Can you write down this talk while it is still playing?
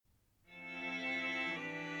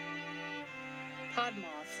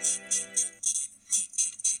Podmoth.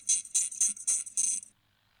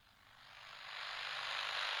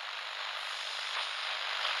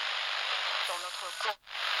 Dans notre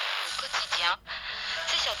quotidien,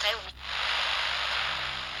 c'est sur Terre.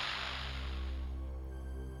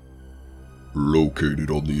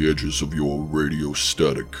 Located on the edges of your radio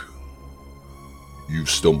static, you've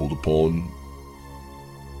stumbled upon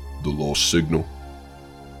the lost signal.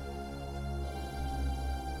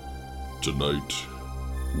 Tonight,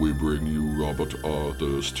 we bring you Robert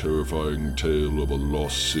Arthur's terrifying tale of a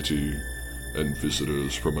lost city and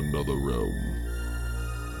visitors from another realm,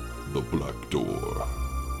 the Black Door.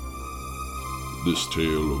 This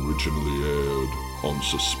tale originally aired on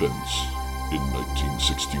Suspense in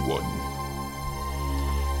 1961.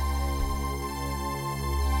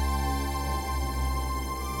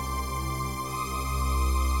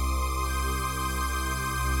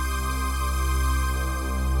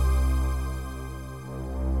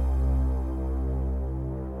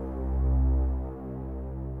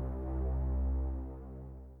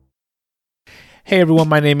 Hey everyone,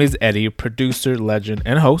 my name is Eddie, producer, legend,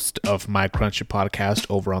 and host of My Crunchy podcast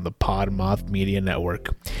over on the Podmoth Media Network.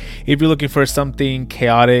 If you're looking for something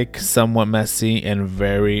chaotic, somewhat messy, and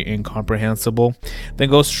very incomprehensible, then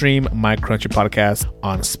go stream My Crunchy podcast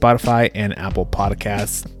on Spotify and Apple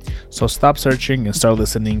Podcasts. So stop searching and start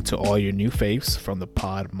listening to all your new faves from the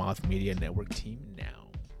Podmoth Media Network team now.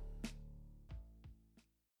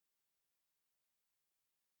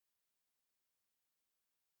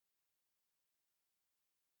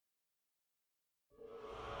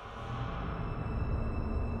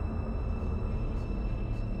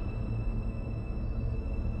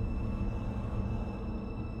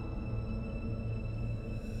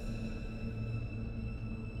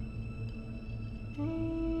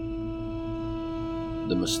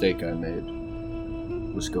 The mistake I made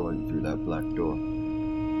was going through that black door.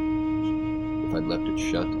 If I'd left it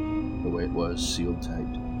shut, the way it was, sealed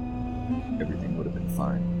tight, everything would have been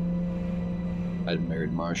fine. I'd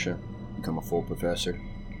married Marcia, become a full professor,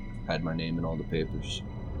 had my name in all the papers.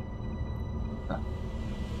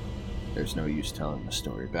 There's no use telling the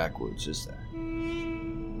story backwards, is there?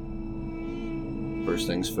 First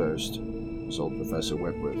things first, as old Professor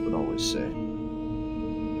Wentworth would always say.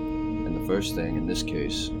 And the first thing in this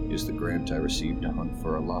case is the grant I received to hunt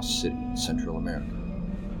for a lost city in Central America.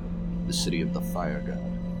 The city of the Fire God.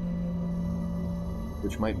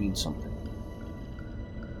 Which might mean something.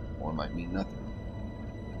 Or might mean nothing.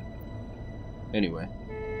 Anyway,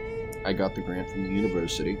 I got the grant from the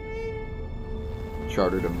university,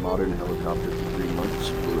 chartered a modern helicopter for 3 months,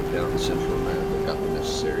 flew it down to Central America, got the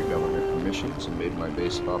necessary government permissions, and made my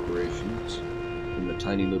base of operations in the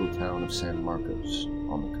tiny little town of San Marcos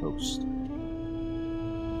on the coast.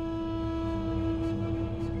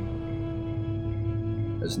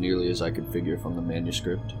 As nearly as I could figure from the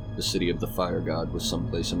manuscript, the city of the Fire God was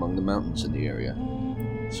someplace among the mountains in the area,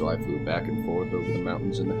 so I flew back and forth over the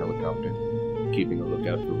mountains in the helicopter, keeping a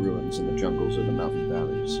lookout for ruins in the jungles or the mountain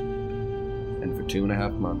valleys. And for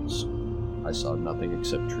 2.5 months, I saw nothing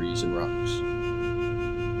except trees and rocks.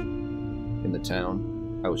 In the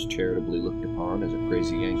town, I was charitably looked upon as a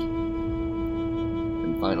crazy Yankee.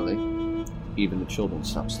 And finally, even the children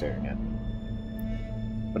stopped staring at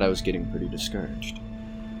me. But I was getting pretty discouraged.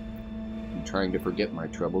 And trying to forget my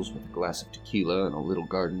troubles with a glass of tequila in a little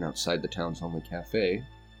garden outside the town's only cafe,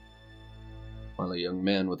 while a young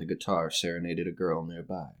man with a guitar serenaded a girl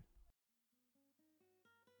nearby.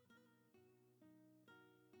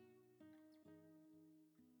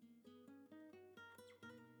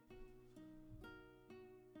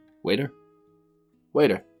 Waiter?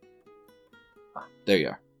 Waiter! Ah, there you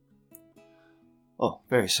are. Oh,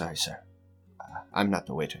 very sorry, sir. I'm not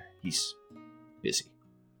the waiter. He's busy.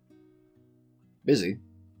 Busy?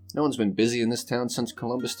 No one's been busy in this town since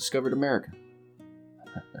Columbus discovered America.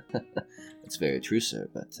 That's very true, sir,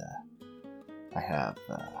 but I have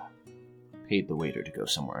paid the waiter to go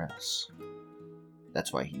somewhere else.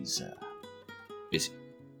 That's why he's busy.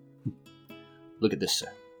 Look at this,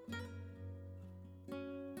 sir.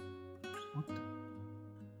 What the?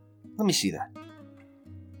 Let me see that.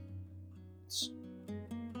 It's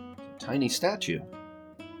a tiny statue.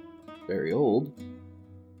 Very old.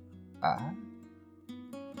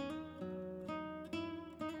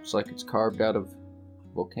 Looks like it's carved out of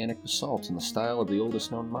volcanic basalt in the style of the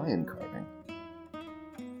oldest known Mayan carving.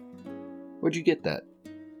 Where'd you get that?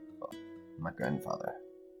 Oh, my grandfather.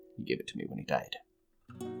 He gave it to me when he died.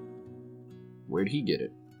 Where'd he get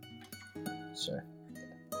it? Sir,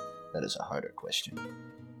 that is a harder question.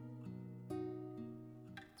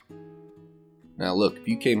 Now look, if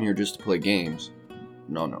you came here just to play games,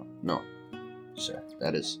 no. sir.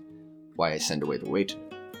 That is why I send away the waiter,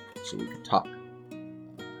 so we can talk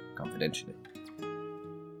confidentially.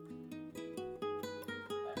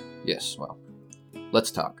 Yes, well,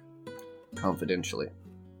 let's talk confidentially.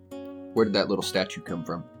 Where did that little statue come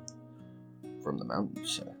from? From the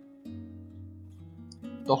mountains, sir.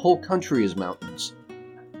 The whole country is mountains.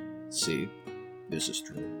 See, this is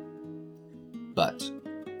true. But,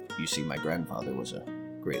 you see, my grandfather was a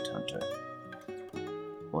great hunter.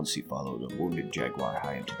 Once he followed a wounded jaguar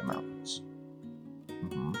high into the mountains.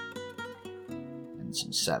 And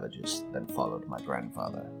some savages then followed my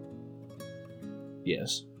grandfather.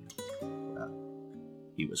 Yes. Well,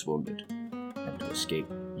 he was wounded, and to escape,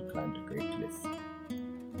 he climbed a great cliff.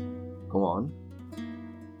 Go on.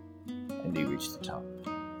 And he reached the top.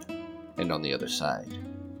 And on the other side,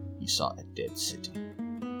 he saw a dead city.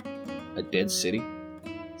 A dead city?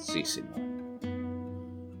 Si, senor.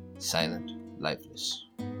 Silent, lifeless,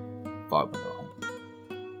 far below him.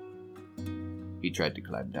 He tried to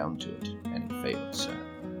climb down to it, and he failed, sir.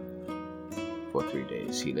 For 3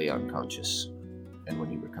 days, he lay unconscious, and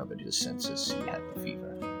when he recovered his senses, he had the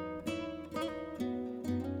fever.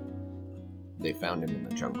 They found him in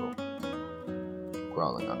the jungle,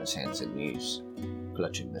 crawling on his hands and knees,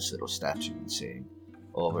 clutching this little statue and saying,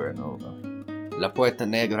 over and over, La Puerta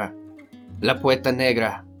Negra! La Puerta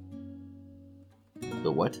Negra!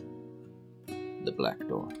 The what? The Black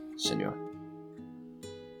Door, senor.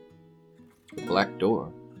 The Black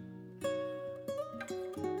Door?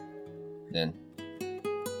 Then,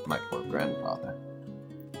 my poor grandfather.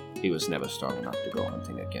 He was never strong enough to go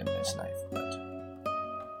hunting again in his life, but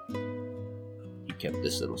he kept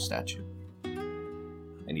this little statue,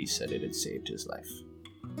 and he said it had saved his life.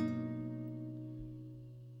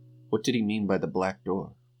 What did he mean by the Black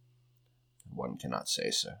Door? One cannot say,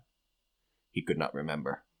 sir. He could not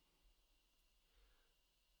remember.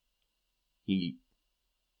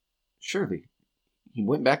 Surely, he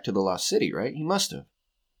went back to the Lost City, right? He must have.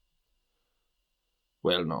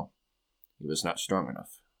 Well, no. He was not strong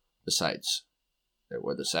enough. Besides, there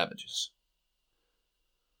were the savages.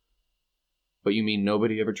 But you mean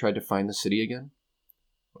nobody ever tried to find the city again?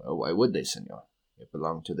 Well, why would they, senor? It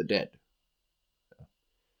belonged to the dead.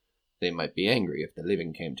 They might be angry if the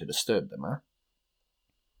living came to disturb them, huh?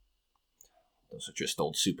 Those are just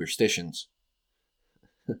old superstitions.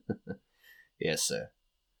 Yes, sir.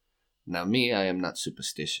 Now me, I am not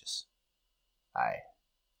superstitious.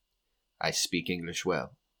 I speak English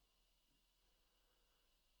well.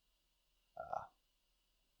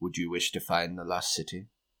 Would you wish to find the lost city?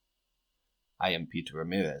 I am Peter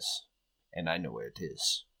Ramirez, and I know where it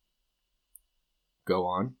is. Go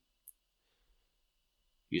on.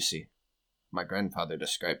 You see, my grandfather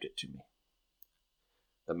described it to me.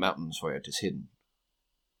 The mountains where it is hidden.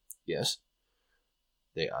 Yes?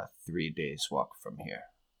 They are 3 days' walk from here.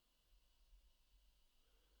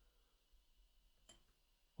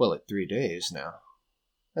 Well, at 3 days now.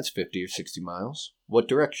 That's 50 or 60 miles. What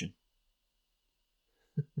direction?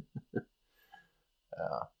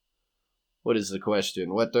 What is the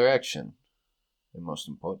question? What direction? The most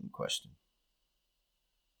important question.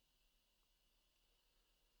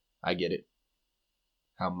 I get it.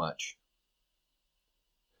 How much?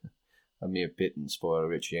 A mere pittance for a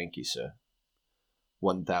rich Yankee, sir.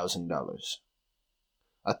 $1,000.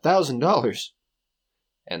 $1,000?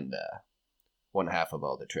 And, 1/2 of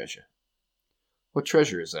all the treasure. What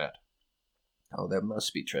treasure is that? Oh, there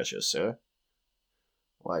must be treasure, sir.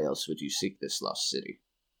 Why else would you seek this lost city?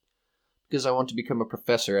 Because I want to become a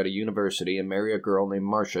professor at a university and marry a girl named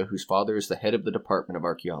Marcia, whose father is the head of the Department of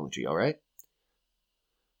Archaeology, alright?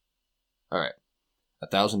 Alright.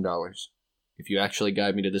 $1,000. If you actually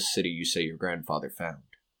guide me to this city you say your grandfather found.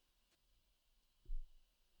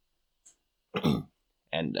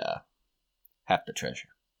 And, half the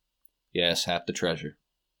treasure. Yes, half the treasure.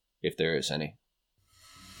 If there is any.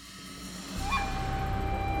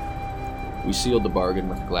 We sealed the bargain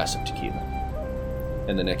with a glass of tequila.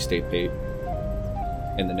 And the next day Peter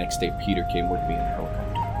came with me in a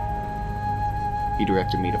helicopter. He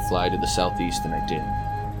directed me to fly to the southeast, and I did,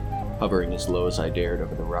 hovering as low as I dared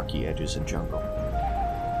over the rocky edges and jungle.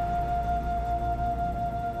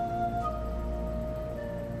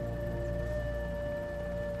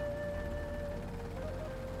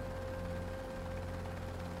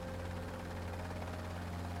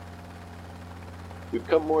 We've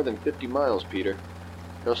come more than 50 miles, Peter.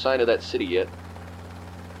 No sign of that city yet.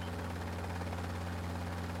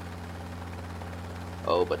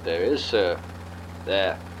 Oh, but there is, sir.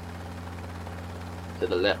 There. To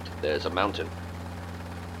the left, there's a mountain.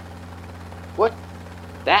 What?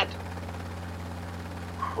 That?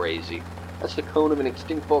 Crazy. That's the cone of an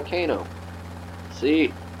extinct volcano.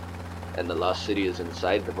 See? And the lost city is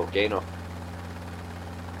inside the volcano.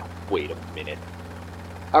 Wait a minute.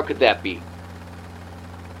 How could that be?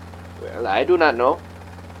 Well, I do not know.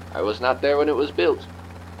 I was not there when it was built.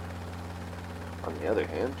 On the other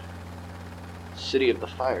hand, City of the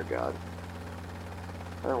Fire God.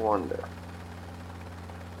 I wonder.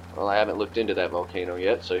 Well, I haven't looked into that volcano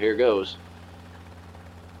yet, so here goes.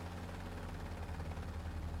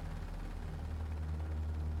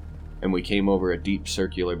 And we came over a deep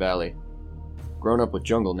circular valley. Grown up with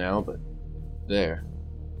jungle now, but there,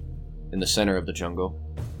 in the center of the jungle,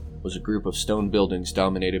 was a group of stone buildings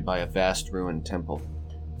dominated by a vast ruined temple.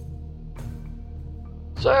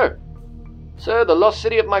 Sir! Sir, the lost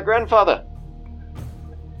city of my grandfather!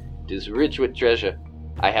 It is rich with treasure.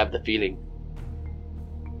 I have the feeling.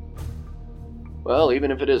 Well, even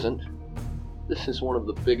if it isn't, this is one of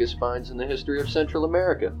the biggest finds in the history of Central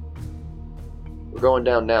America. We're going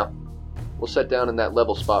down now. We'll set down in that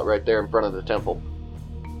level spot right there in front of the temple.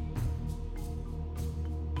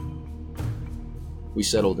 We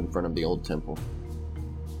settled in front of the old temple.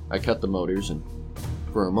 I cut the motors, and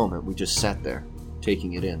for a moment we just sat there,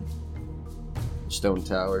 taking it in. The stone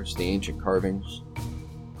towers, the ancient carvings,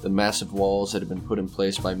 the massive walls that had been put in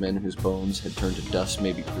place by men whose bones had turned to dust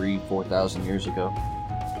maybe 3,000-4,000 years ago.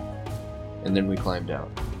 And then we climbed out.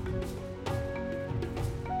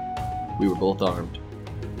 We were both armed.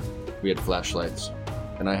 We had flashlights,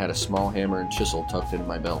 and I had a small hammer and chisel tucked into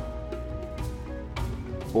my belt.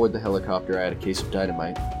 Aboard the helicopter, I had a case of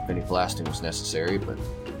dynamite, if any blasting was necessary, but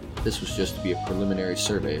this was just to be a preliminary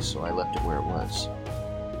survey, so I left it where it was.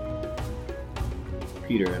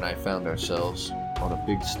 Peter and I found ourselves on a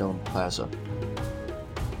big stone plaza,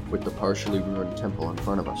 with the partially ruined temple in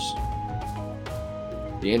front of us.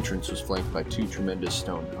 The entrance was flanked by 2 tremendous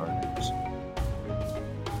stone carvings.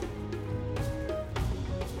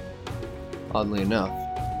 Oddly enough,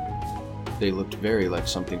 they looked very like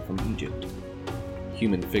something from Egypt.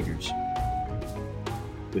 Human figures,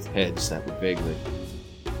 with heads that were vaguely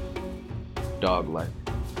dog-like,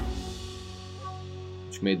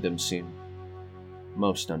 which made them seem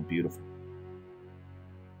most unbeautiful.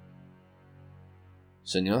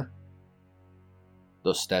 Senor,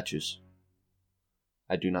 those statues,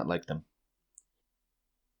 I do not like them.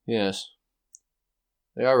 Yes,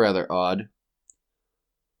 they are rather odd,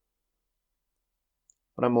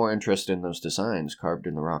 but I'm more interested in those designs carved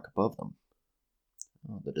in the rock above them.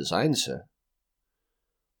 Oh, the designs, sir?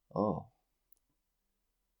 Oh.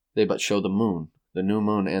 They but show the moon, the new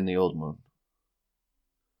moon and the old moon.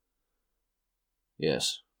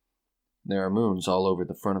 Yes, there are moons all over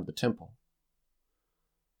the front of the temple.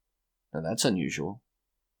 Now that's unusual.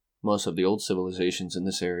 Most of the old civilizations in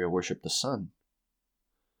this area worship the sun.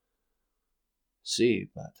 See,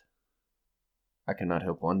 but I cannot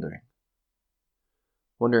help wondering.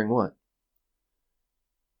 Wondering what?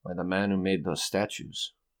 Why the man who made those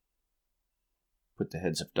statues put the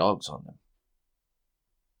heads of dogs on them.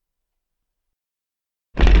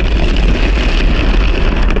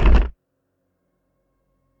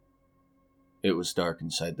 It was dark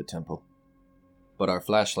inside the temple, but our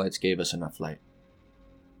flashlights gave us enough light.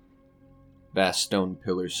 Vast stone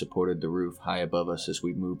pillars supported the roof high above us as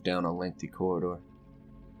we moved down a lengthy corridor.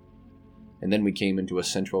 And then we came into a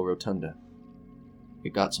central rotunda.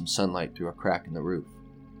 It got some sunlight through a crack in the roof.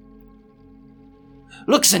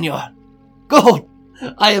 Look, senor! Gold!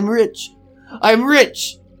 I am rich! I am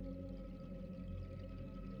rich!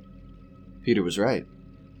 Peter was right.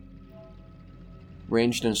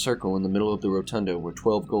 Ranged in a circle in the middle of the rotunda were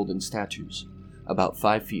 12 golden statues, about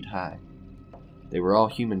 5 feet high. They were all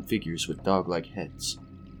human figures with dog-like heads,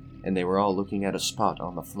 and they were all looking at a spot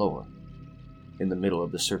on the floor, in the middle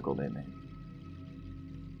of the circle they made.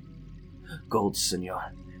 Gold,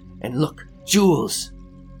 senor. And look, jewels!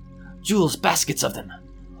 Jewels, baskets of them.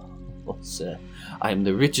 Oh, sir, I am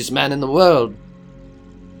the richest man in the world.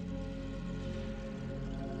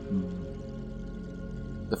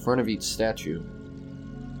 The front of each statue,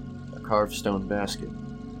 a carved stone basket.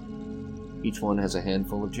 Each one has a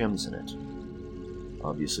handful of gems in it.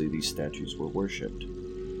 Obviously, these statues were worshipped,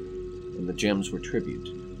 and the gems were tribute.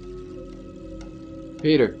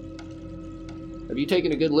 Peter, have you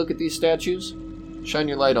taken a good look at these statues? Shine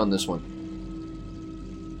your light on this one.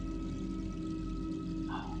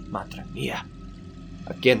 Madre mia.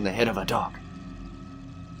 Again the head of a dog.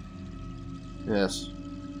 Yes.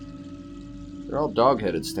 They're all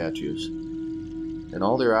dog-headed statues, and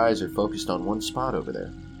all their eyes are focused on one spot over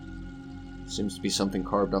there. Seems to be something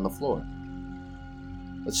carved on the floor.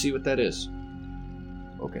 Let's see what that is.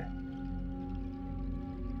 Okay.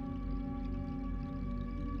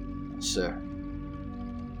 Sir,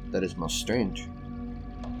 that is most strange.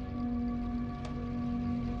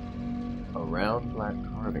 a round black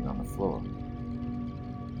carving on the floor.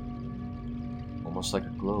 Almost like a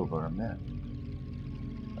globe or a map.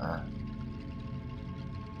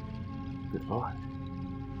 Good Lord.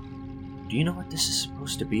 Do you know what this is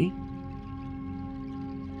supposed to be?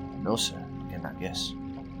 No, sir. I cannot guess.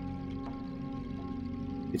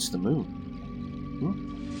 It's the moon.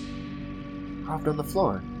 Carved on the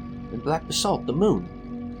floor in black basalt, the moon.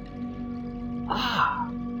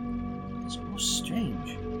 It's most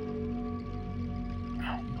strange. You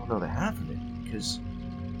don't know the half of it, because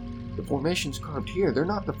the formations carved here, they're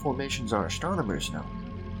not the formations our astronomers know.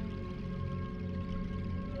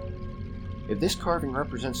 If this carving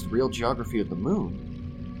represents the real geography of the moon...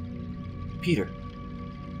 Peter.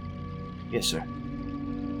 Yes, sir.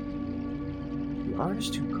 The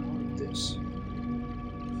artist who carved this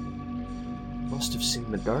must have seen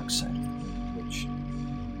the dark side of it, which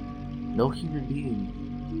no human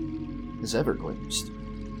being has ever glimpsed.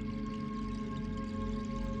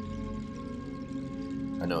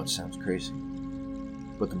 I know it sounds crazy,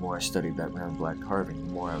 but the more I studied that round black carving,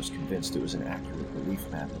 the more I was convinced it was an accurate relief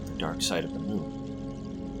map of the dark side of the moon.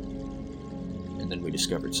 And then we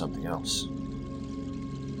discovered something else.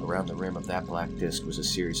 Around the rim of that black disk was a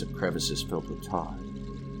series of crevices filled with tar.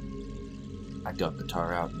 I dug the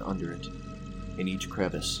tar out, and under it, in each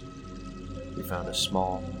crevice, we found a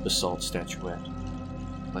small basalt statuette,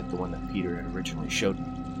 like the one that Peter had originally showed me.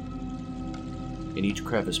 In each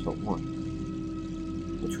crevice but one,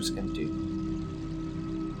 which was empty.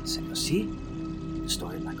 So you see? The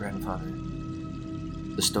story of my grandfather.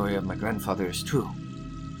 The story of my grandfather is true.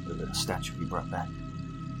 The little statue he brought back.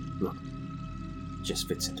 Look. It just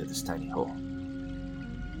fits into this tiny hole.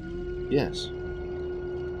 Yes.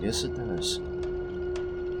 Yes, it does.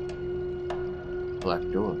 Black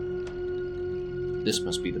door. This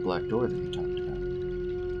must be the black door that you talked about.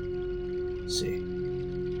 See.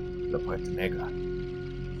 La Puerta Negra.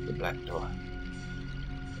 The black door.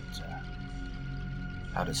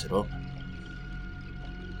 How does it open?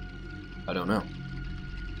 I don't know.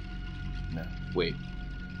 No, wait.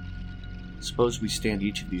 Suppose we stand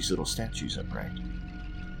each of these little statues upright.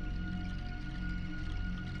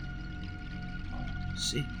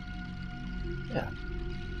 See? Yeah.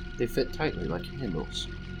 They fit tightly like handles.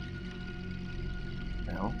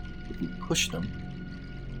 Now, if we push them...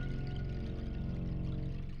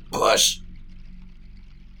 Push!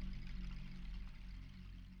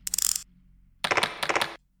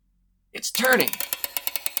 It's turning!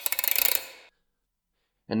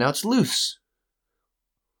 And now it's loose.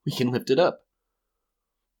 We can lift it up.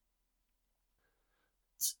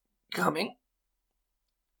 It's coming.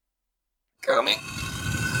 Coming.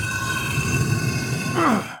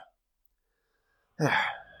 There,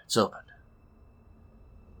 it's open.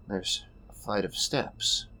 There's a flight of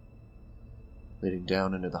steps leading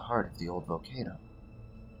down into the heart of the old volcano.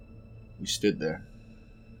 We stood there,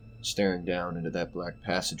 staring down into that black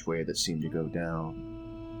passageway that seemed to go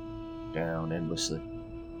down, down endlessly.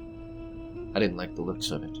 I didn't like the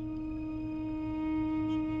looks of it.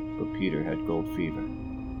 But Peter had gold fever.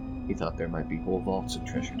 He thought there might be whole vaults of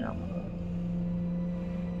treasure down below.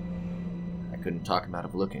 I couldn't talk him out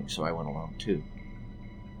of looking, so I went along too.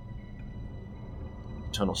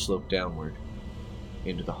 The tunnel sloped downward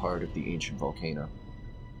into the heart of the ancient volcano.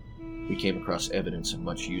 We came across evidence of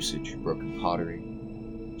much usage, broken pottery,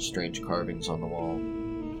 strange carvings on the wall.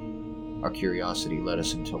 Our curiosity led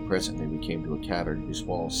us until presently we came to a cavern whose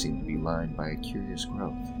walls seemed to be lined by a curious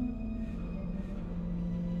growth.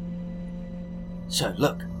 So,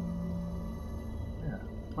 look. Yeah,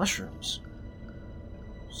 mushrooms.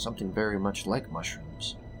 Something very much like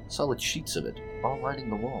mushrooms. Solid sheets of it, all lining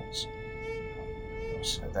the walls. No,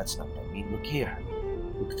 sir, that's not what I mean. Look here.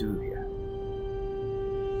 Look through here.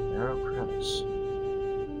 Narrow crevice.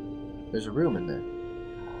 There's a room in there.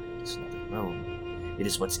 It's not a room. It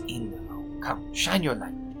is what's in the room. Come, shine your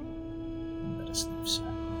light. And let us leave, sir.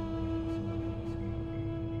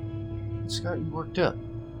 It's got you worked up.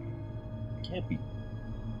 Can't be.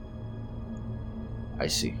 I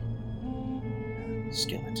see.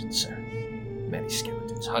 Skeletons, sir. Many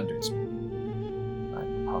skeletons, hundreds,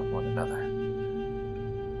 lying upon one another.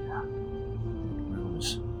 Yeah.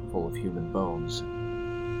 Rooms full of human bones.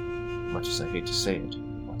 Much as I hate to say it,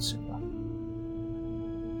 what's in them?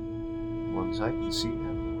 The ones I can see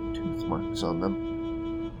have tooth marks on them.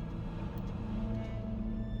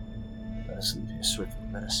 Let us leave here swiftly.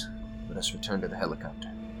 Let us return to the helicopter.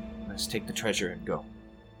 Let us take the treasure and go.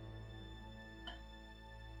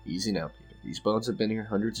 Easy now, Peter. These bones have been here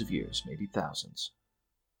hundreds of years, maybe thousands.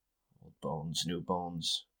 Old bones, new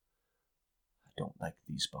bones. I don't like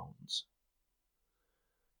these bones.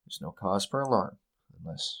 There's no cause for alarm,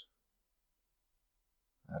 unless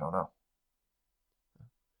I don't know.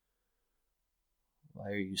 Why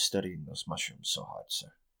are you studying those mushrooms so hard,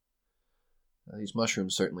 sir? Now, these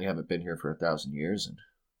mushrooms certainly haven't been here for 1,000 years, and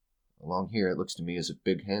along here it looks to me as if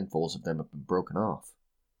big handfuls of them have been broken off.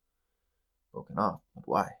 Broken off? But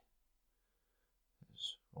why?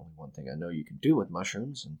 There's only one thing I know you can do with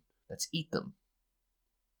mushrooms, and that's eat them.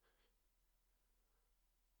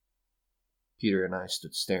 Peter and I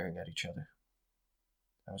stood staring at each other.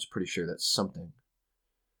 I was pretty sure that something,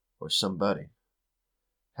 or somebody,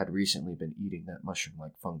 had recently been eating that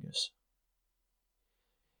mushroom-like fungus.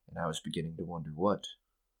 And I was beginning to wonder what,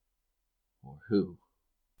 or who.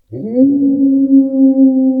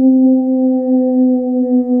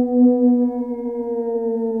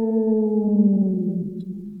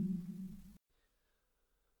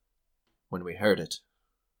 When we heard it,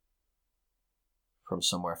 from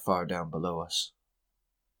somewhere far down below us.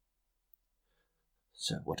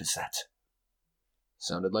 Sir, what is that?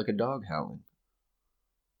 Sounded like a dog howling.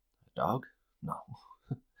 A dog? No,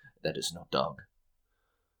 that is no dog.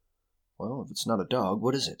 Well, if it's not a dog,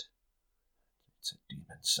 what is it? It's a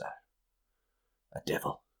demon, sir. A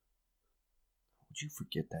devil. Would you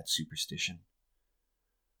forget that superstition?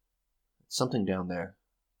 It's something down there.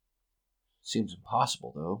 Seems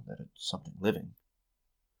impossible, though, that it's something living.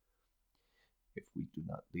 If we do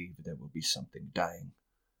not leave, there will be something dying.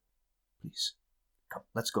 Please, come,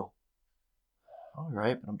 let's go. All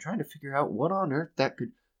right, but I'm trying to figure out what on earth that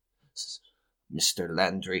could... Mr.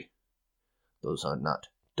 Landry, those are not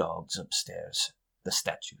dogs upstairs. The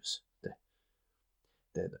statues.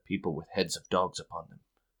 They're the people with heads of dogs upon them.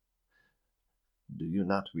 Do you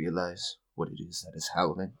not realize what it is that is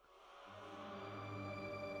howling?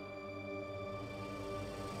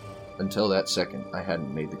 Until that second, I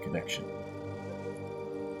hadn't made the connection.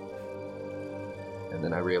 And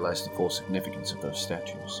then I realized the full significance of those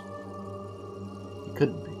statues. It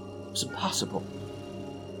couldn't be. It was impossible.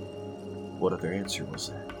 What other answer was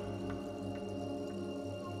there?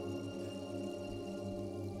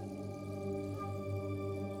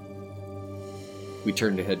 We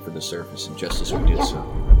turned to head for the surface, and just as we did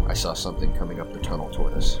so, I saw something coming up the tunnel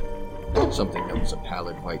toward us. Something that was a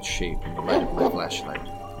pallid white shape in the light of my flashlight.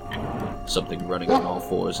 Something running on all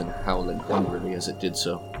fours and howling hungrily as it did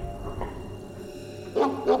so.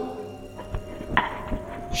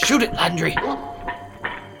 Shoot it, Landry!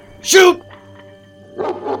 Shoot!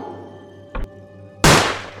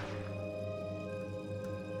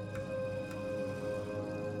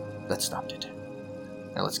 That stopped it.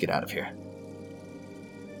 Now let's get out of here.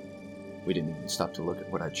 We didn't even stop to look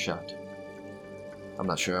at what I'd shot. I'm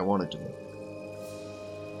not sure I wanted to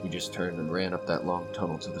look. We just turned and ran up that long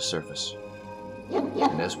tunnel to the surface.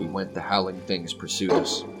 And as we went, the howling things pursued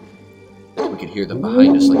us. We could hear them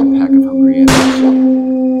behind us like a pack of hungry animals.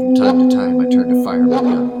 From time to time, I turned to fire my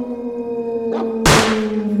gun.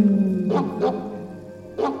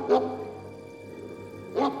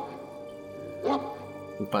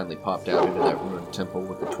 We finally popped out into that ruined temple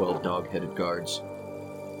with the 12 dog-headed guards,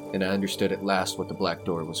 and I understood at last what the black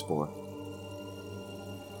door was for.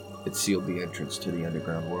 It sealed the entrance to the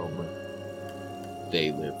underground world where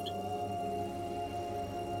they lived.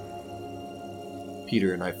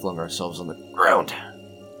 Peter and I flung ourselves on the ground,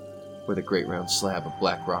 where the great round slab of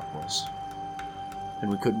black rock was.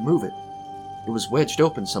 And we couldn't move it. It was wedged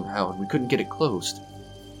open somehow, and we couldn't get it closed.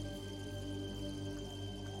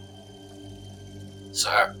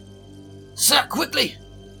 Sir! Sir, quickly!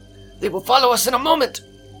 They will follow us in a moment!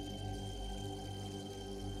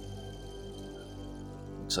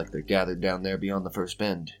 Looks like they're gathered down there beyond the first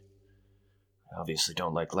bend. They obviously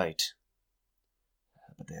don't like light.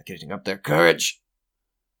 But they're getting up their courage.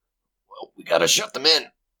 Well, we gotta shut them in.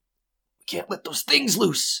 We can't let those things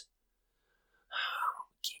loose.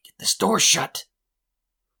 We can't get this door shut.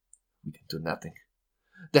 We can do nothing.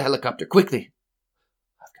 The helicopter, quickly!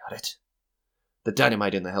 I've got it. The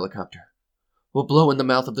dynamite in the helicopter will blow in the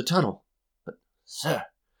mouth of the tunnel. But, sir,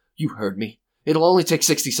 you heard me. It'll only take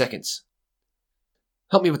 60 seconds.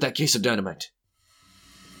 Help me with that case of dynamite.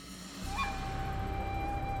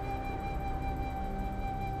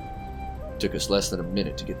 It took us less than a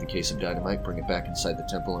minute to get the case of dynamite, bring it back inside the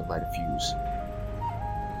temple, and light a fuse.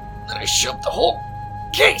 Then I shoved the whole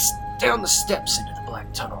case down the steps into the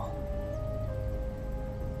black tunnel.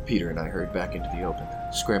 Peter and I hurried back into the open,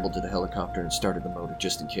 scrambled to the helicopter, and started the motor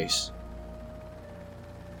just in case.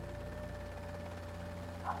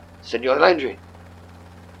 Senor Landry.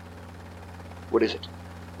 What is it?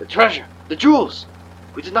 The treasure! The jewels!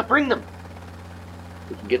 We did not bring them!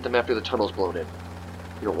 We can get them after the tunnel's blown in.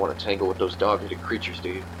 You don't want to tangle with those dog-headed creatures, do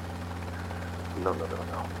you? No.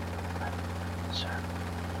 Sir.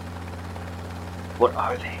 What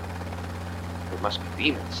are they? They must be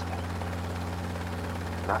demons, then.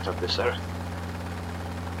 Not of this earth.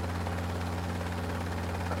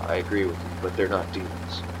 I agree with you, but they're not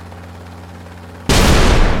demons.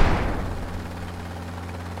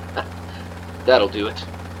 That'll do it.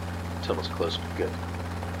 Tunnel's closed for good.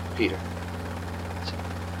 Peter.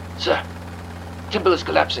 Sir, temple is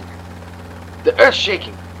collapsing. The earth's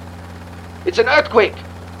shaking. It's an earthquake!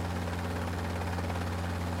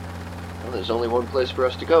 Well, there's only one place for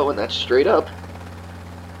us to go, and that's straight up.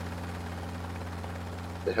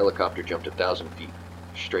 The helicopter jumped 1,000 feet,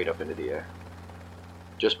 straight up into the air,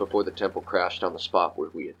 just before the temple crashed on the spot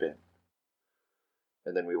where we had been.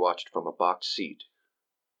 And then we watched from a box seat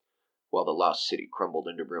while the lost city crumbled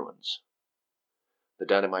into ruins. The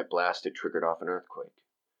dynamite blast had triggered off an earthquake,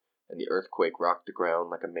 and the earthquake rocked the ground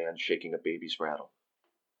like a man shaking a baby's rattle.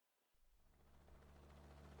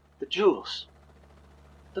 The jewels!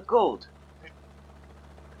 The gold! They're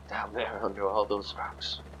down there under all those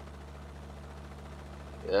rocks.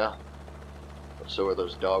 Yeah, but so are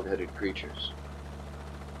those dog-headed creatures.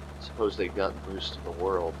 Suppose they'd gotten loose in the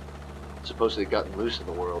world. Suppose they'd gotten loose in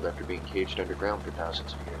the world after being caged underground for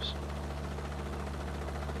thousands of years.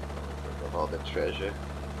 Of all the treasure,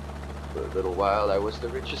 for a little while I was the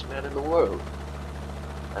richest man in the world.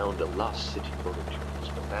 I owned a lost city full of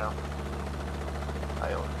jewels, but now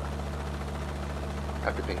I own none.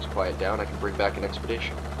 After things quiet down, I can bring back an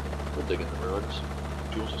expedition. We'll dig in the ruins.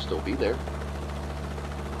 Jewels will still be there.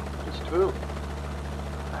 It's true.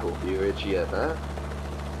 I will be rich yet, huh?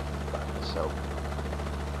 By myself.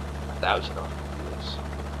 1,000 of them years.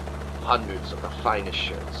 Hundreds of the finest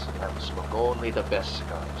shirts. I will smoke only the best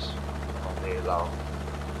cigars. All day long.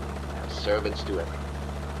 I have servants do everything.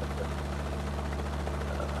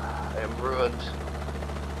 I am ruined.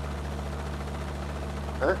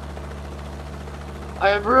 Huh? I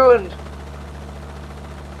am ruined!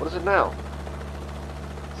 What is it now?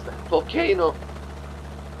 It's that volcano.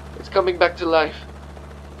 It's coming back to life.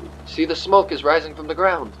 See, the smoke is rising from the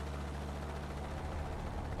ground.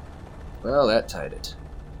 Well, that tied it.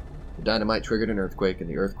 The dynamite triggered an earthquake, and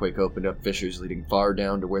the earthquake opened up fissures leading far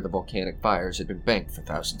down to where the volcanic fires had been banked for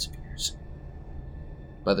thousands of years.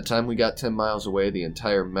 By the time we got 10 miles away, the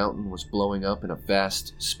entire mountain was blowing up in a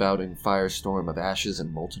vast, spouting firestorm of ashes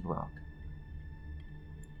and molten rock.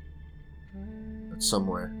 But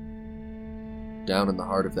somewhere, down in the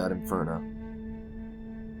heart of that inferno,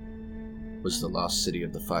 was the lost city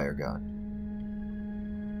of the fire god.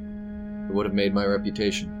 It would have made my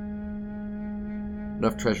reputation.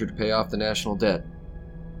 Enough treasure to pay off the national debt.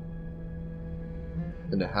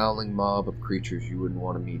 And a howling mob of creatures you wouldn't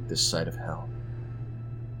want to meet this side of hell.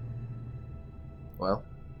 Well,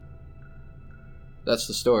 that's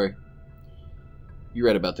the story. You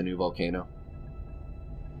read about the new volcano.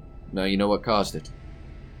 Now you know what caused it.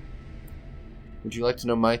 Would you like to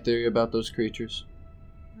know my theory about those creatures?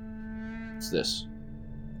 It's this.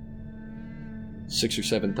 6,000 or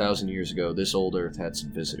 7,000 years ago, this old Earth had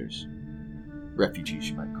some visitors. Refugees,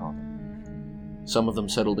 you might call them. Some of them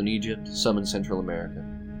settled in Egypt, some in Central America.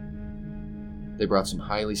 They brought some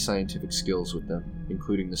highly scientific skills with them,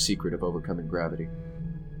 including the secret of overcoming gravity.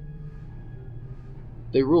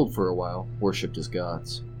 They ruled for a while, worshipped as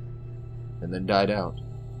gods, and then died out.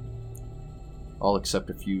 All except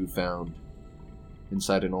a few found,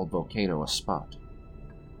 inside an old volcano, a spot.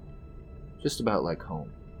 Just about like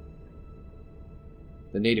home.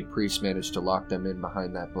 The native priests managed to lock them in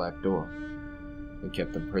behind that black door, and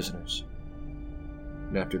kept them prisoners.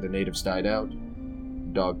 And after the natives died out,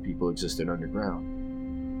 the dog people existed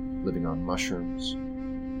underground, living on mushrooms,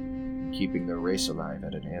 and keeping their race alive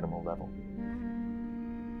at an animal level.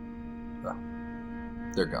 Well,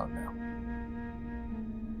 they're gone now.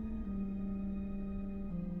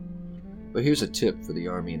 But here's a tip for the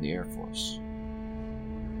Army and the Air Force.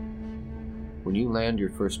 When you land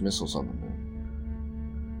your first missiles on the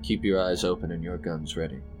moon, keep your eyes open and your guns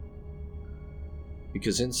ready.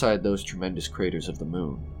 Because inside those tremendous craters of the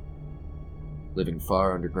moon, living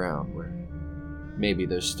far underground where maybe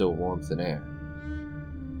there's still warmth and air,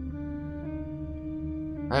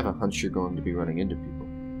 I have a hunch you're going to be running into people.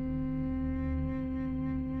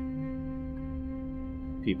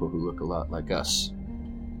 People who look a lot like us.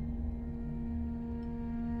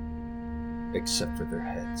 Except for their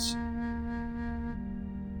heads.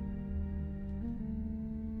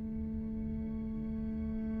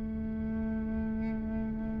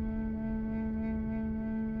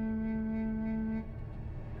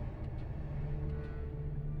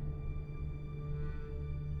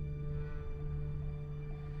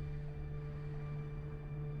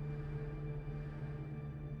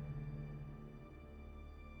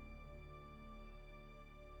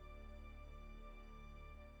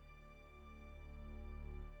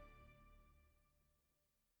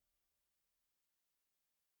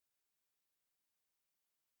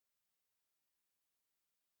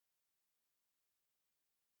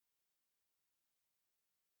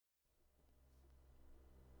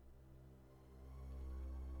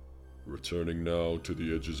 Returning now to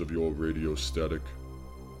the edges of your radio static,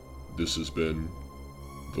 this has been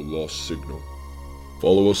The Lost Signal.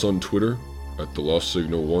 Follow us on Twitter at The Lost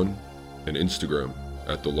Signal 1 and Instagram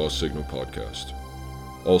at The Lost Signal Podcast.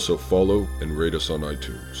 Also follow and rate us on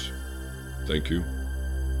iTunes. Thank you,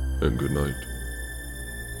 and good night.